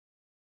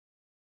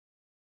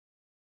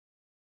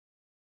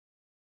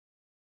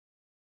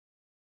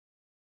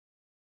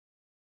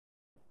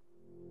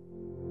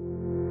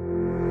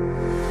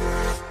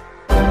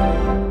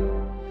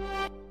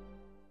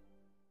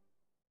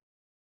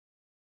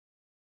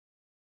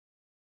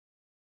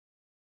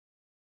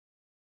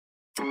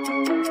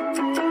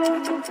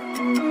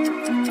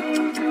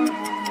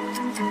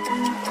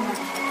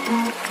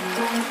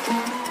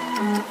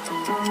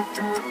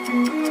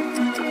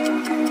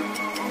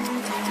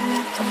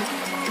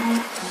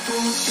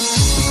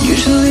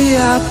Usually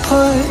I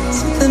put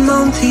something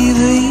on TV,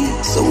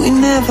 so we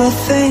never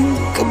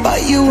think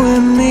about you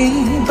and me.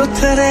 But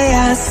today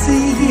I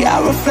see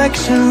our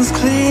reflections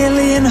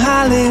clearly in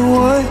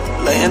Hollywood,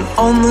 laying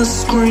on the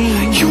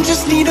screen. You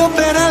just need a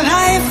better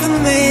life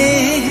than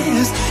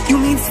this. You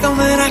need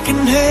something I can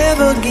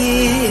never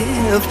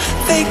give.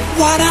 Fake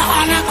water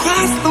all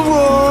across the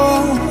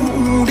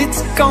road.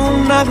 It's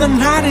gone now, the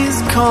night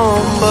is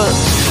come. But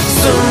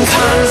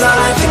sometimes all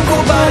I think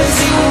about is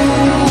you.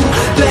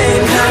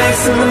 Late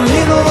nights in the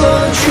middle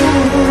of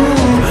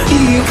June.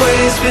 You've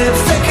always been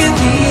faking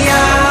me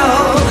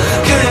out.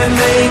 Can't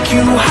make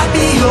you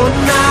happier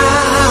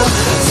now.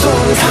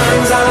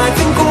 Sometimes all I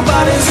think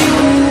about is you.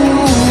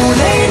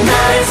 Late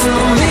nights in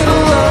the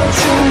middle of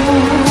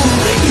June.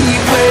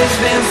 You've always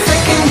been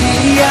faking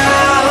me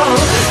out.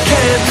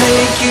 Can't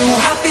make you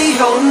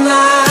happier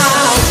now.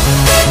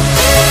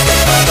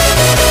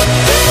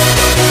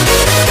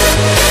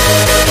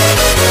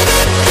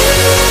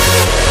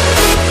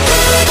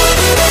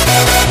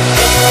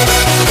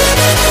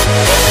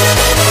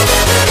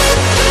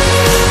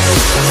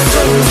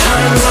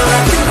 Sometimes all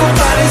I think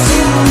about is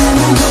you.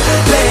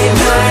 Late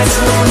nights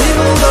in the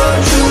middle of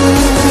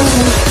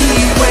June.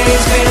 You've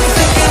always been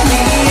faking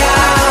me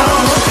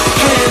out.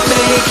 Can't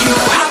make you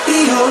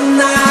happier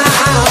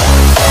now.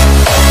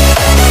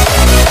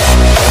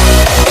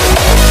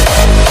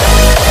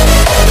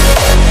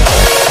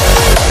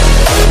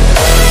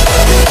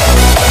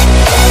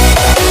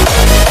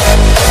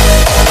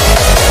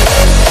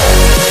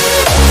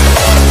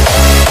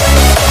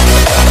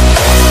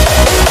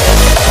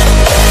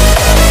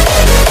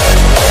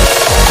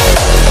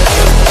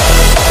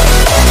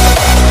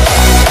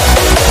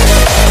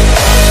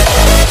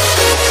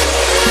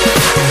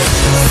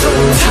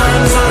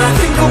 Sometimes all I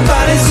think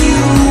about is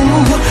you.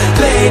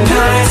 Late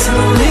nights in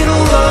the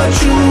middle of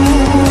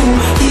June.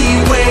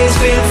 You've always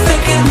been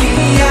faking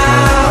me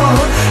out.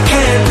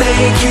 Can't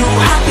make you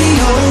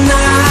happier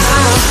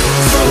now.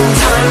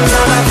 Sometimes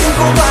all I think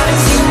about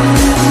is you.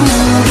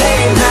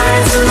 Late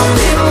nights in the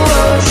middle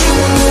of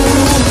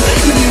June.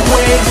 You've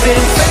always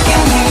been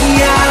faking me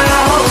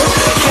out.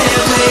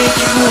 Can't make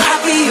you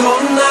happier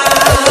now.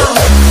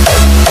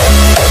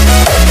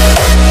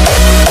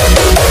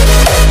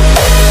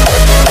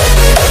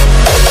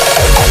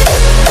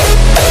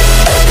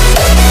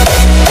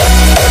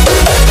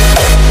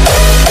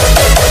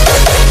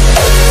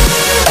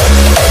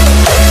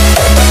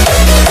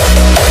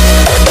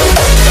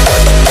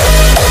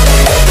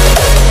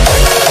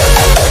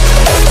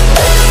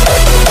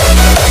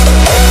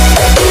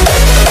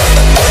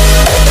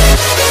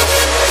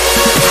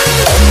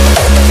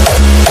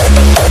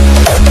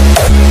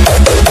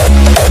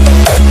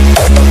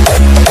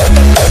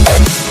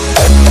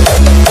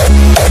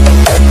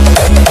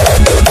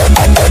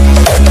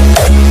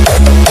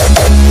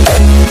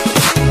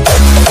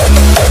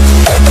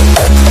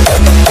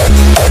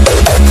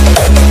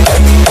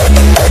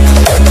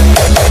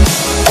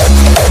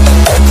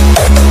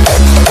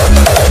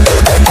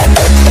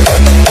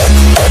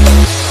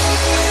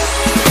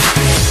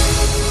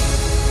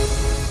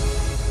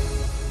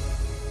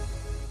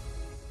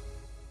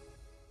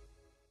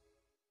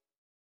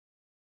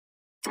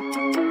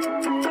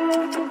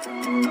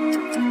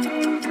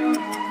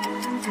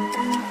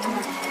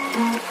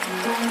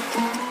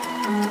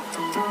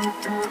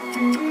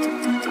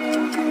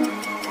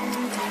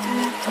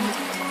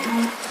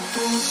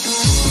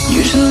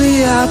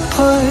 Usually I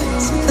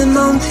put something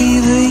on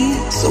TV,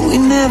 so we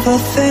never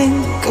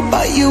think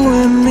about you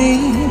and me.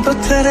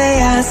 But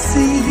today I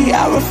see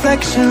our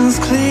reflections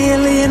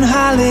clearly in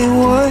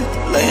Hollywood,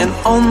 laying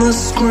on the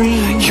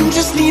screen. You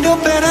just need a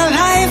better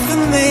life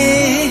than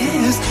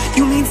this.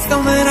 You need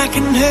something I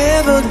can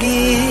never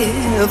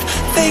give.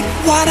 Fake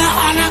water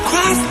all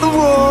across the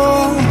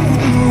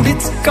road.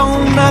 It's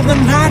gone now, the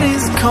night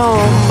is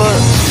come. But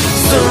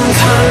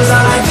sometimes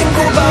all I think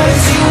about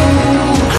is you.